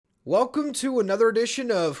Welcome to another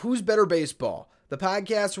edition of Who's Better Baseball, the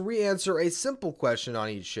podcast where we answer a simple question on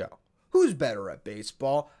each show. Who's better at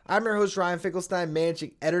baseball? I'm your host, Ryan Finkelstein,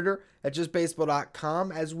 managing editor at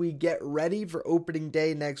JustBaseball.com. As we get ready for opening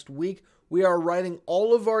day next week, we are writing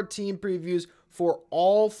all of our team previews for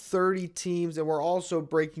all 30 teams, and we're also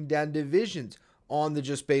breaking down divisions on the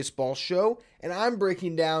Just Baseball show, and I'm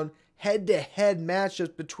breaking down head-to-head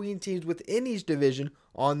matchups between teams within each division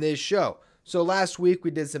on this show. So last week we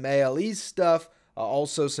did some AL East stuff,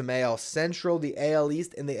 also some AL Central. The AL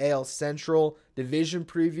East and the AL Central division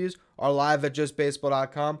previews are live at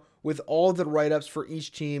justbaseball.com with all the write-ups for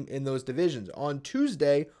each team in those divisions. On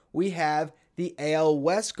Tuesday, we have the AL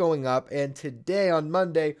West going up, and today on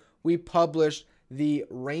Monday, we published the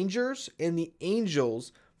Rangers and the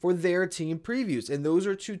Angels for their team previews. And those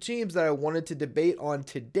are two teams that I wanted to debate on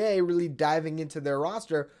today, really diving into their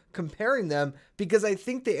roster, comparing them, because I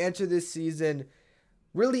think they enter this season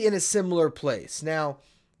really in a similar place. Now,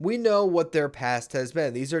 we know what their past has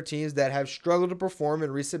been. These are teams that have struggled to perform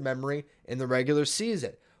in recent memory in the regular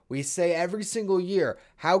season. We say every single year,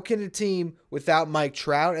 how can a team without Mike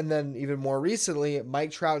Trout, and then even more recently,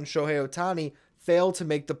 Mike Trout and Shohei Ohtani, fail to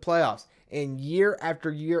make the playoffs? And year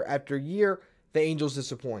after year after year, the Angels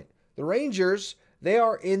disappoint. The Rangers, they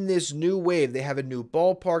are in this new wave. They have a new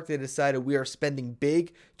ballpark. They decided we are spending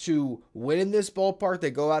big to win in this ballpark.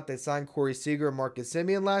 They go out, they sign Corey Seager and Marcus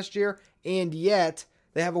Semien last year, and yet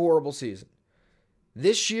they have a horrible season.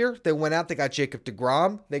 This year, they went out, they got Jacob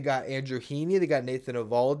deGrom, they got Andrew Heaney, they got Nathan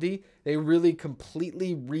Eovaldi. They really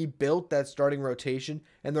completely rebuilt that starting rotation,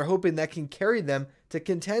 and they're hoping that can carry them to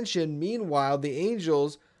contention. Meanwhile, the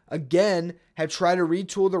Angels, again, have tried to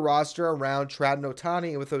retool the roster around Trout and Ohtani,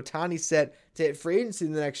 and with Ohtani set to hit free agency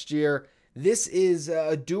the next year, this is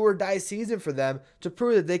a do-or-die season for them to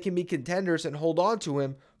prove that they can be contenders and hold on to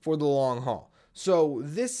him for the long haul. So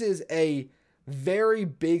this is a very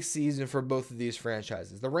big season for both of these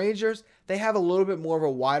franchises. The Rangers, they have a little bit more of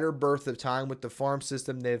a wider berth of time with the farm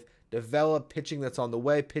system. They've developed pitching that's on the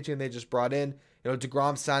way, pitching they just brought in.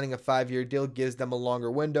 deGrom signing a 5-year deal gives them a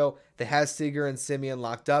longer window. They have Seager and Semien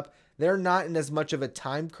locked up. They're not in as much of a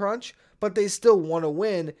time crunch, but they still want to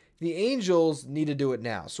win. The Angels need to do it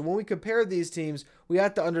now. So when we compare these teams, we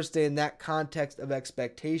have to understand that context of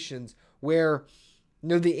expectations where,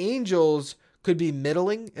 the Angels could be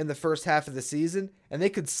middling in the first half of the season, and they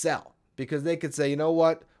could sell because they could say, you know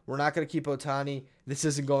what, we're not going to keep Ohtani. This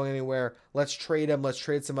isn't going anywhere. Let's trade him. Let's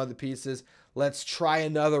trade some other pieces. Let's try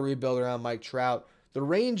another rebuild around Mike Trout. The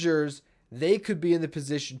Rangers, they could be in the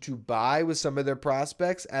position to buy with some of their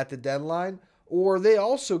prospects at the deadline, or they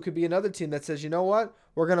also could be another team that says, you know what,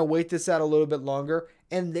 we're going to wait this out a little bit longer,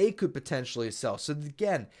 and they could potentially sell. So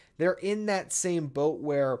again, they're in that same boat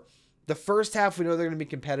where the first half, we know they're going to be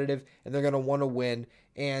competitive and they're going to want to win.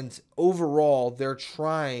 And overall, they're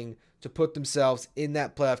trying to put themselves in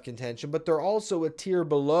that playoff contention. But they're also a tier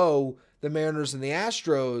below the Mariners and the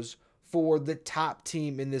Astros for the top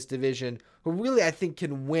team in this division, who really, I think,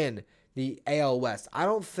 can win the AL West. I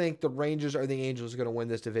don't think the Rangers or the Angels are going to win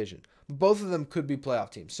this division. Both of them could be playoff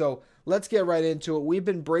teams. So let's get right into it. We've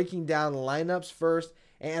been breaking down lineups first,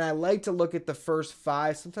 and I like to look at the first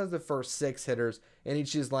 5, sometimes the first 6 hitters in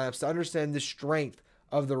each of these lineups to understand the strength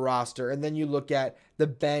of the roster. And then you look at the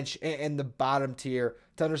bench and the bottom tier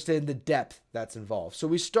to understand the depth that's involved. So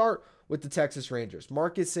we start with the Texas Rangers.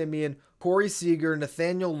 Marcus Semien, Corey Seager,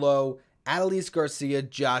 Nathaniel Lowe, Adolis Garcia,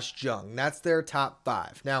 Josh Jung. That's their top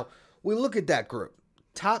 5. Now, we look at that group.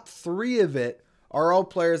 Top 3 of it are all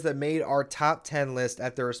players that made our top 10 list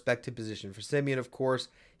at their respective position. For Semien, of course,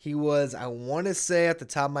 he was, I want to say at the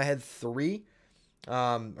top of my head, 3.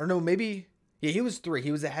 He was 3.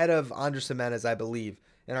 He was ahead of Andres Gimenez, I believe,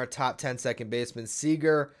 in our top 10 second baseman.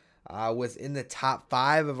 Seager was in the top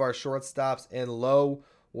 5 of our shortstops, and Lowe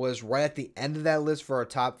was right at the end of that list for our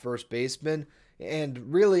top first baseman.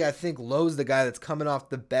 And really, I think Lowe's the guy that's coming off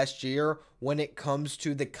the best year when it comes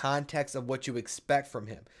to the context of what you expect from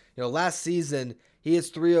him. Last season, he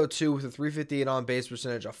hits .302 with a .358 on-base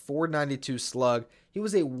percentage, a .492 slug. He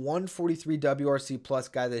was a .143 WRC plus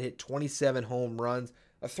guy that hit 27 home runs.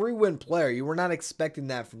 A 3-win player. You were not expecting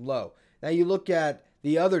that from Lowe. Now you look at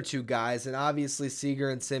the other 2 guys, and obviously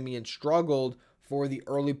Seager and Semien struggled for the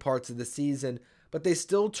early parts of the season, but they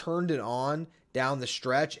still turned it on down the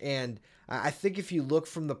stretch. And I think if you look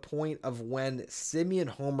from the point of when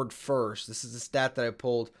Semien homered first, this is a stat that I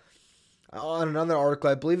pulled on another article,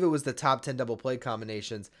 I believe it was the top 10 double play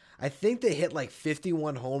combinations. I think they hit like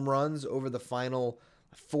 51 home runs over the final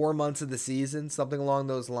 4 months of the season, something along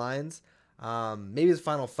those lines. Maybe his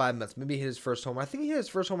final 5 months. Maybe he hit his first home. I think he hit his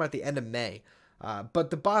first home at the end of May. But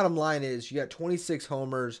the bottom line is you got 26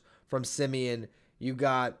 homers from Semien. You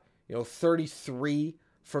got 33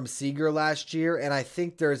 from Seager last year, and I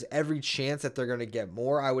think there's every chance that they're going to get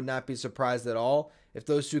more. I would not be surprised at all if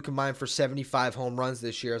those two combine for 75 home runs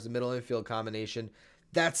this year as a middle infield combination.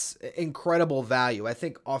 That's incredible value. I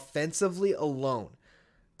think offensively alone,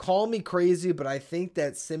 call me crazy, but I think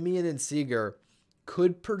that Semien and Seager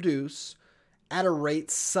could produce at a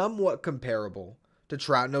rate somewhat comparable to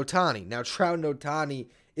Trout and Ohtani. Now, Trout and Ohtani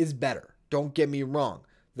is better. Don't get me wrong.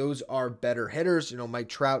 Those are better hitters. Mike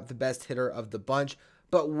Trout, the best hitter of the bunch.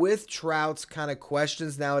 But with Trout's kind of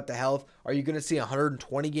questions now at the health, are you going to see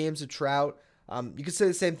 120 games of Trout? You could say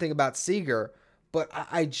the same thing about Seager, but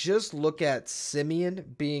I just look at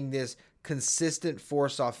Semien being this consistent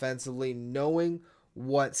force offensively, knowing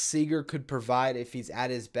what Seager could provide if he's at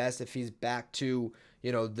his best, if he's back to,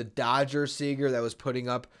 the Dodger Seager that was putting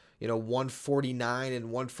up, 149 and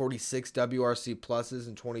 146 WRC pluses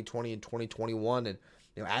in 2020 and 2021, and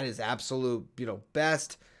at his absolute,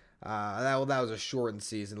 best. That was a shortened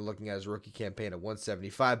season looking at his rookie campaign at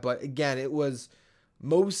 175. But again, it was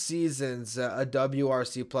most seasons a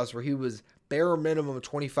WRC plus where he was bare minimum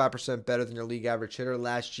 25% better than your league average hitter.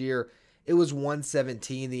 Last year, it was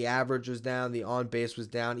 117. The average was down. The on base was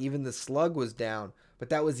down. Even the slug was down. But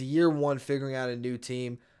that was year one figuring out a new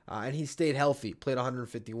team. And he stayed healthy, played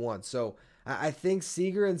 151. So I think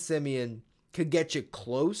Seager and Semien could get you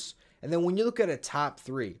close. And then when you look at a top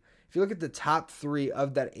three, if you look at the top three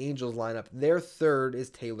of that Angels lineup, their third is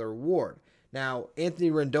Taylor Ward. Now,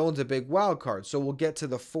 Anthony Rendon's a big wild card, so we'll get to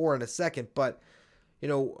the four in a second. But,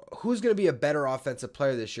 who's going to be a better offensive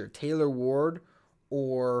player this year, Taylor Ward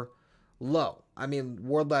or Lowe? I mean,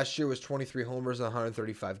 Ward last year was 23 homers in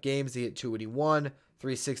 135 games. He hit 281,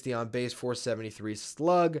 360 on base, 473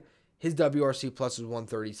 slug. His WRC plus was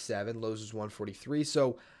 137. Lowe's was 143.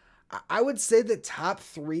 So I would say the top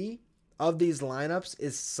three of these lineups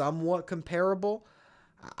is somewhat comparable.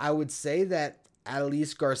 I would say that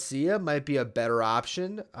Adolis Garcia might be a better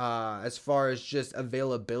option as far as just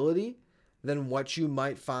availability than what you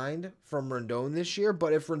might find from Rendon this year.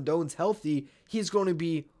 But if Rendon's healthy, he's going to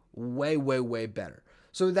be way, way, way better.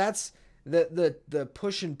 So that's the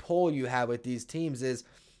push and pull you have with these teams is,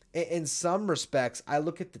 in some respects, I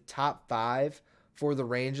look at the top five for the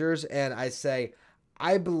Rangers and I say,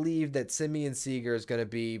 I believe that Semien Seager is going to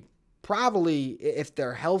be probably, if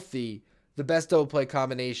they're healthy, the best double play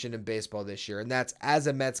combination in baseball this year. And that's as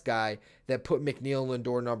a Mets guy that put McNeil and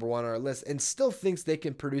Lindor number one on our list and still thinks they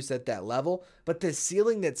can produce at that level. But the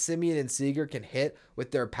ceiling that Semien and Seager can hit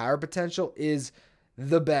with their power potential is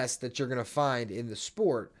the best that you're going to find in the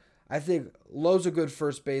sport. I think Lowe's a good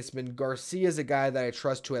first baseman. Garcia is a guy that I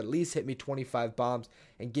trust to at least hit me 25 bombs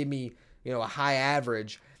and give me, a high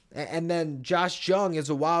average. And then Josh Jung is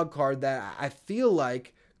a wild card that I feel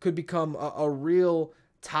like could become a real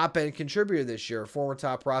top-end contributor this year. Former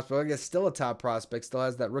top prospect, I guess still a top prospect, still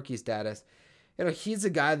has that rookie status. He's a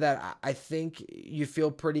guy that I think you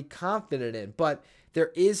feel pretty confident in. But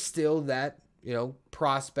there is still that,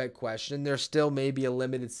 prospect question. There's still maybe a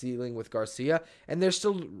limited ceiling with Garcia, and there's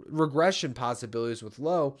still regression possibilities with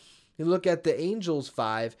Lowe. You look at the Angels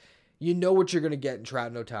five, you know what you're going to get in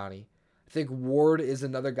Trout and Ohtani. I think Ward is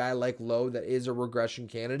another guy like Lowe that is a regression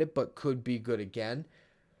candidate, but could be good again.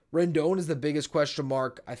 Rendon is the biggest question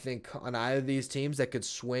mark, I think, on either of these teams that could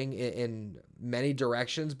swing in many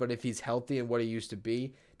directions, but if he's healthy and what he used to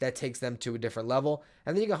be, that takes them to a different level.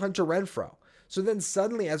 And then you got Hunter Renfroe. So then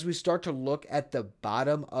suddenly, as we start to look at the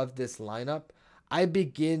bottom of this lineup, I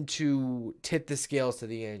begin to tip the scales to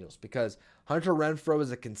the Angels because Hunter Renfroe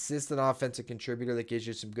is a consistent offensive contributor that gives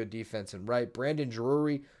you some good defense and right. Brandon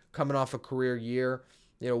Drury coming off a career year.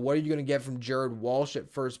 What are you going to get from Jared Walsh at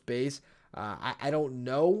first base? I don't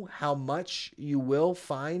know how much you will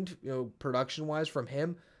find, production-wise from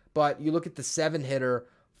him, but you look at the 7-hitter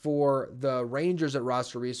for the Rangers at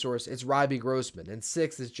Roster Resource, it's Robbie Grossman, and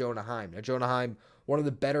 6 is Jonah Heim. Now, Jonah Heim, one of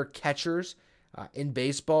the better catchers in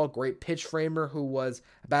baseball, great pitch framer who was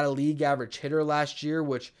about a league average hitter last year,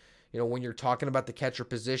 which, when you're talking about the catcher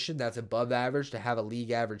position, that's above average to have a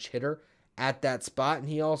league average hitter at that spot. And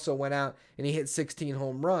he also went out and he hit 16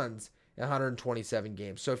 home runs in 127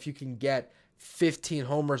 games. So if you can get 15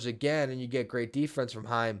 homers again and you get great defense from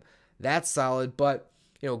Heim, that's solid. But,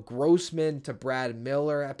 Grossman to Brad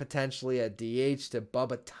Miller potentially at DH to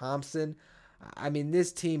Bubba Thompson. I mean,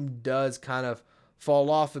 this team does kind of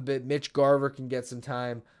fall off a bit. Mitch Garver can get some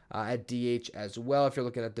time at DH as well. If you're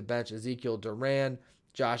looking at the bench, Ezekiel Duran,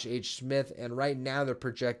 Josh H. Smith, and right now they're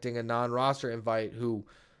projecting a non-roster invite who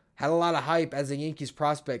had a lot of hype as a Yankees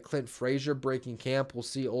prospect, Clint Frazier, breaking camp. We'll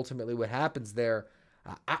see ultimately what happens there.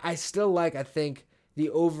 I still like, I think, the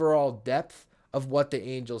overall depth of what the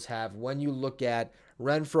Angels have when you look at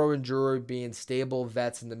Renfroe and Drury being stable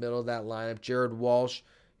vets in the middle of that lineup. Jared Walsh,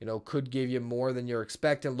 could give you more than you're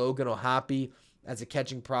expecting. Logan O'Hoppe as a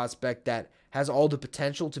catching prospect that has all the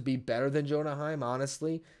potential to be better than Jonah Heim,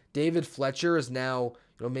 honestly. David Fletcher is now,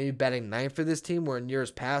 maybe batting ninth for this team, where in years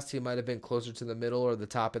past he might have been closer to the middle or the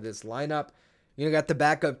top of this lineup. Got the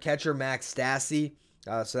backup catcher, Max Stassi,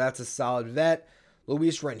 so that's a solid vet.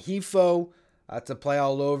 Luis Rengifo to play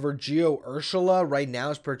all over. Gio Urshela right now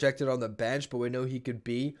is projected on the bench, but we know he could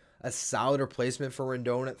be a solid replacement for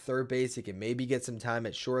Rendon at third base. He can maybe get some time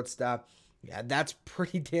at shortstop. Yeah, that's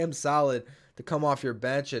pretty damn solid to come off your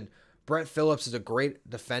bench. And Brett Phillips is a great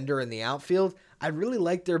defender in the outfield. I really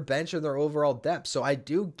like their bench and their overall depth, so I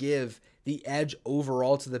do give the edge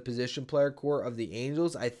overall to the position player core of the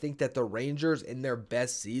Angels. I think that the Rangers in their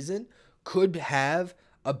best season could have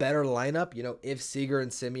a better lineup, if Seager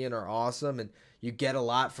and Semien are awesome and you get a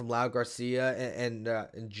lot from Lau Garcia and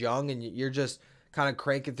Jung, and you're just kind of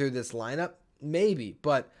cranking through this lineup, maybe.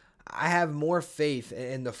 But I have more faith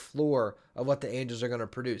in the floor of what the Angels are going to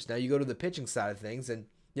produce. Now you go to the pitching side of things, and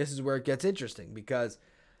this is where it gets interesting because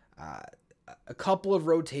a couple of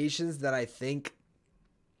rotations that I think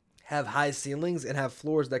have high ceilings and have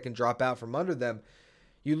floors that can drop out from under them.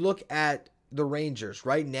 You look at the Rangers.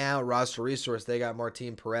 Right now, roster resource, they got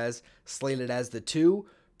Martin Perez slated as the 2.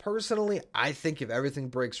 Personally, I think if everything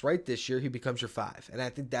breaks right this year, he becomes your 5. And I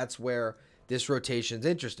think that's where this rotation is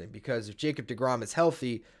interesting because if Jacob deGrom is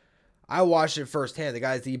healthy, I watched it firsthand. The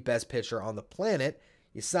guy's the best pitcher on the planet.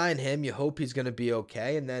 You sign him, you hope he's going to be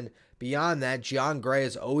okay. And then beyond that, John Gray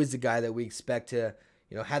is always the guy that we expect to,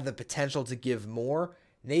 have the potential to give more.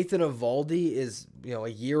 Nathan Eovaldi is, a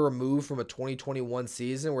year removed from a 2021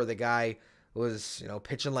 season where the guy was,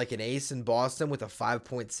 pitching like an ace in Boston with a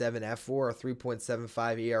 5.7 F4 or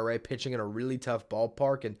 3.75 ERA, pitching in a really tough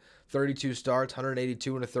ballpark and 32 starts,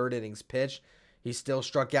 182 and a third innings pitched. He still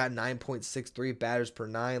struck out 9.63 batters per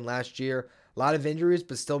 9 last year. A lot of injuries,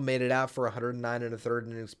 but still made it out for 109 and a third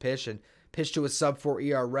innings pitched and pitched to a sub-4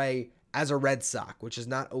 ERA as a Red Sox, which is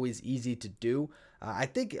not always easy to do. I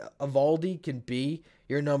think Eovaldi can be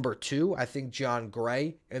your number 2. I think John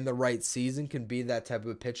Gray in the right season can be that type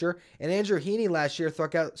of a pitcher. And Andrew Heaney last year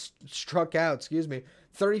struck out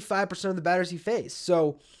 35% of the batters he faced.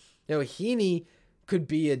 So, Heaney could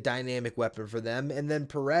be a dynamic weapon for them. And then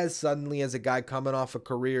Perez suddenly as a guy coming off a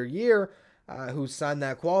career year who signed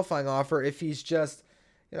that qualifying offer, if he's just,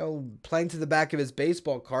 playing to the back of his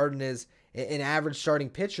baseball card and is an average starting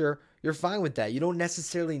pitcher, you're fine with that. You don't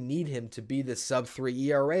necessarily need him to be the sub-3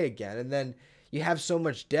 ERA again. And then you have so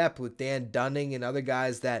much depth with Dan Dunning and other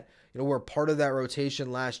guys that, were part of that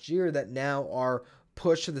rotation last year that now are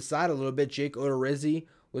pushed to the side a little bit. Jake Odorizzi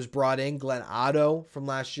was brought in, Glenn Otto from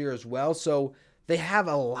last year as well. So they have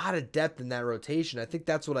a lot of depth in that rotation. I think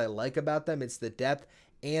that's what I like about them. It's the depth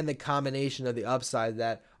and the combination of the upside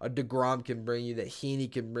that a DeGrom can bring you, that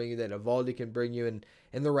Heaney can bring you, that Eovaldi can bring you, and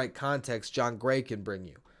in the right context, John Gray can bring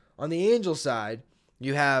you. On the Angel side,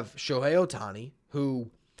 you have Shohei Ohtani,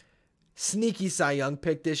 who sneaky Cy Young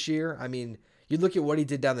pick this year. I mean, you look at what he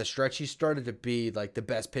did down the stretch, he started to be like the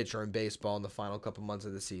best pitcher in baseball in the final couple months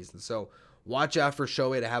of the season. So watch out for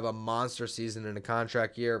Shohei to have a monster season in a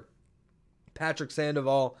contract year. Patrick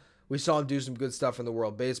Sandoval, we saw him do some good stuff in the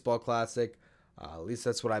World Baseball Classic. At least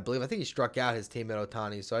that's what I believe. I think he struck out his teammate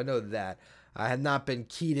Ohtani, so I know that. I had not been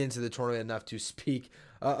keyed into the tournament enough to speak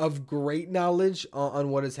of great knowledge on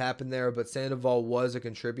what has happened there, but Sandoval was a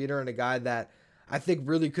contributor and a guy that I think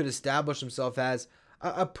really could establish himself as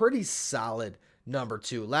a pretty solid number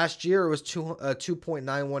 2. Last year it was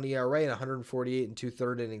 2.91 ERA and 148 and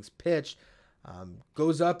 2/3 innings pitched.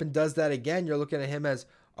 Goes up and does that again. You're looking at him as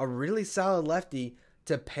a really solid lefty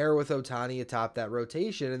to pair with Ohtani atop that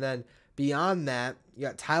rotation. And then beyond that, you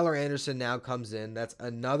got Tyler Anderson now comes in. That's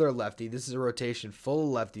another lefty. This is a rotation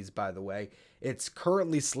full of lefties, by the way. It's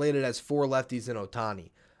currently slated as 4 lefties in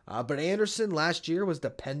Ohtani. But Anderson last year was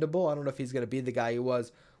dependable. I don't know if he's going to be the guy he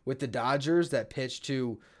was with the Dodgers that pitched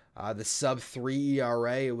to the sub-3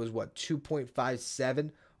 ERA. It was,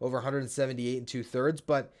 2.57 over 178 and 2/3.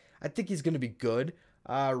 But I think he's going to be good.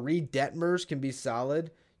 Reed Detmers can be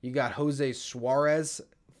solid. You got Jose Suarez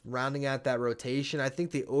rounding out that rotation. I think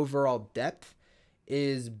the overall depth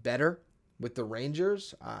is better with the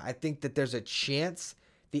Rangers. I think that there's a chance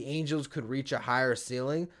the Angels could reach a higher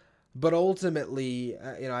ceiling, but ultimately,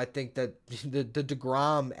 I think that the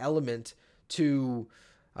DeGrom element to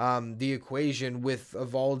the equation with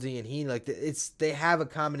Eovaldi and Heaney, they have a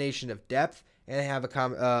combination of depth and they have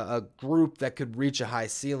a group that could reach a high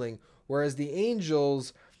ceiling, whereas the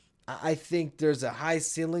Angels, I think there's a high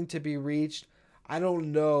ceiling to be reached. I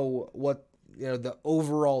don't know what the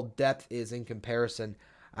overall depth is in comparison.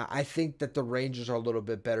 I think that the Rangers are a little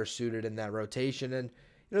bit better suited in that rotation, and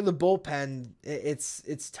the bullpen.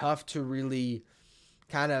 It's tough to really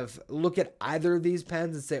kind of look at either of these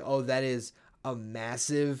pens and say, oh, that is a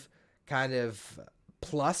massive kind of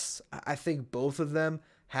plus. I think both of them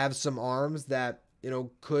have some arms that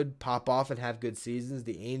could pop off and have good seasons.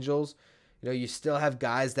 The Angels, you still have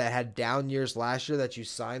guys that had down years last year that you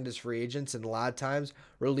signed as free agents, and a lot of times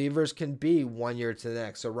relievers can be 1 year to the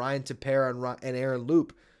next. So Ryan Tepera and Aaron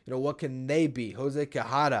Loup, what can they be? Jose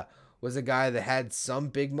Quijada was a guy that had some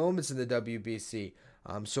big moments in the WBC.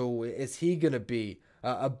 So is he going to be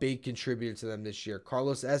a big contributor to them this year?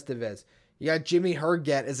 Carlos Estevez. You got Jimmy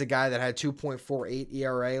Herget as a guy that had 2.48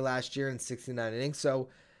 ERA last year in 69 innings. So,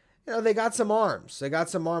 they got some arms. They got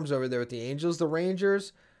some arms over there with the Angels. The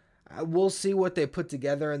Rangers, we'll see what they put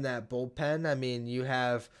together in that bullpen. I mean, you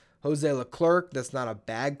have Jose Leclerc. That's not a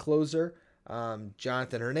bad closer.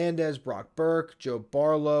 Jonathan Hernandez, Brock Burke, Joe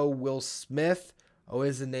Barlow, Will Smith.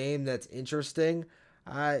 Always a name that's interesting.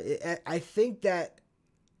 I think that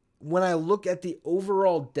when I look at the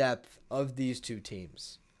overall depth of these two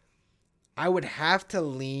teams, I would have to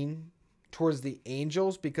lean towards the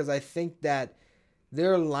Angels because I think that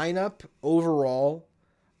their lineup overall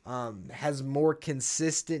has more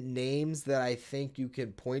consistent names that I think you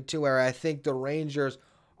can point to, where I think the Rangers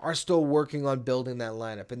are still working on building that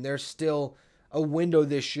lineup. And there's still a window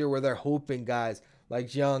this year where they're hoping guys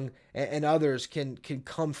like Young and others can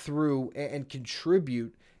come through and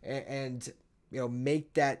contribute and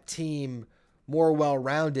make that team more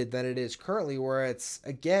well-rounded than it is currently, where it's,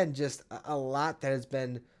 again, just a lot that has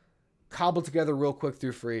been cobbled together real quick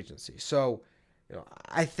through free agency. So,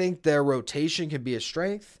 I think their rotation can be a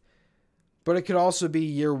strength, but it could also be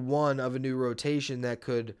year one of a new rotation that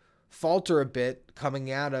could falter a bit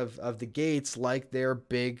coming out of the gates, like their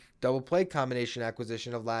big double play combination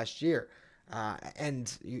acquisition of last year.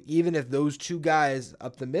 And even if those two guys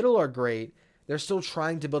up the middle are great, they're still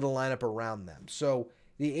trying to build a lineup around them. So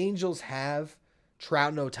the Angels have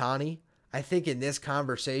Trout and Ohtani. I think in this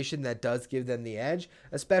conversation that does give them the edge,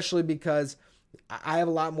 especially because I have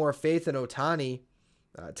a lot more faith in Ohtani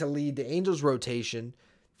to lead the Angels rotation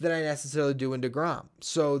than I necessarily do in DeGrom.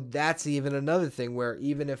 So that's even another thing where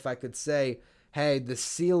even if I could say, hey, the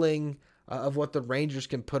ceiling of what the Rangers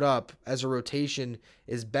can put up as a rotation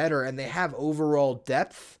is better, and they have overall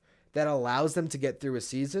depth that allows them to get through a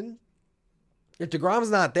season, if DeGrom's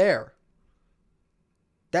not there,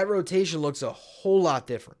 that rotation looks a whole lot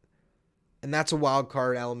different. And that's a wild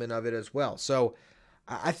card element of it as well. So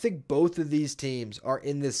I think both of these teams are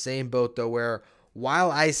in this same boat, though, where while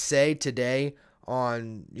I say today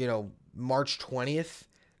on, March 20th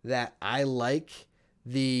that I like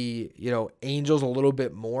the, Angels a little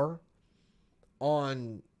bit more,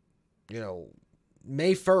 on,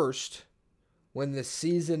 May 1st, when the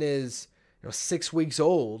season is, 6 weeks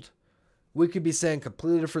old, we could be saying a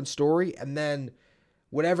completely different story. And then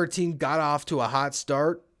whatever team got off to a hot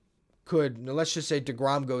start could, let's just say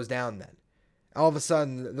DeGrom goes down then. All of a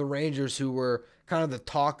sudden, the Rangers, who were kind of the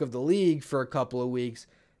talk of the league for a couple of weeks,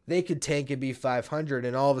 they could tank and be 500,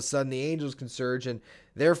 and all of a sudden the Angels can surge, and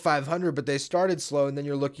they're 500, but they started slow, and then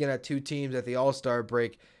you're looking at two teams at the All-Star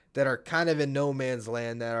break that are kind of in no man's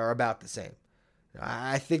land that are about the same.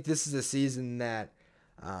 I think this is a season that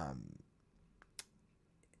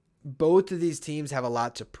both of these teams have a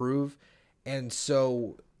lot to prove, and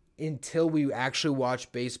so until we actually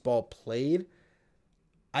watch baseball played,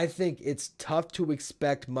 I think it's tough to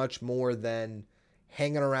expect much more than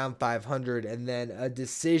hanging around 500 and then a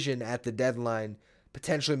decision at the deadline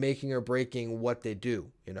potentially making or breaking what they do.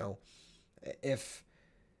 If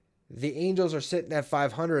the Angels are sitting at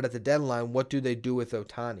 500 at the deadline, what do they do with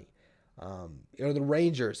Ohtani? The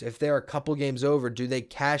Rangers, if they're a couple games over, do they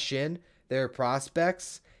cash in their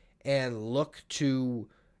prospects and look to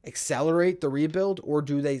accelerate the rebuild, or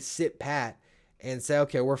do they sit pat and say,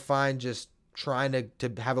 okay, we're fine just trying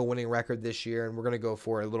to have a winning record this year, and we're going to go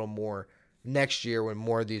for it a little more next year when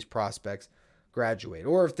more of these prospects graduate?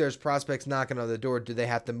 Or if there's prospects knocking on the door, do they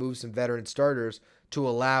have to move some veteran starters to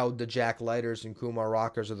allow the Jack Leiters and Kumar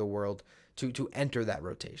Rockers of the world to enter that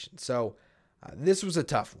rotation? So this was a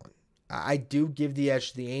tough one. I do give the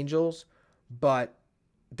edge to the Angels, but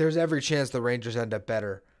there's every chance the Rangers end up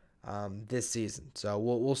better this season. So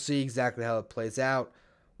we'll see exactly how it plays out.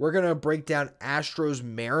 We're going to break down Astros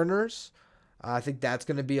Mariners. I think that's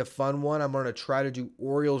going to be a fun one. I'm going to try to do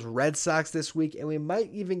Orioles Red Sox this week, and we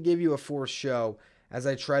might even give you a fourth show as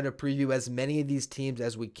I try to preview as many of these teams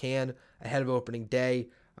as we can ahead of opening day.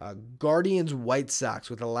 Guardians White Sox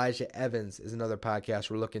with Elijah Evans is another podcast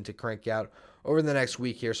we're looking to crank out over the next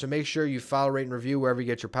week here. So make sure you follow, rate, and review wherever you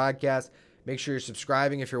get your podcast. Make sure you're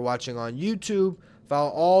subscribing if you're watching on YouTube. Follow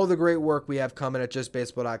all the great work we have coming at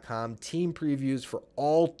justbaseball.com. Team previews for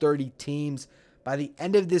all 30 teams. By the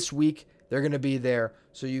end of this week, they're going to be there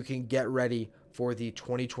so you can get ready for the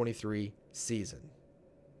 2023 season.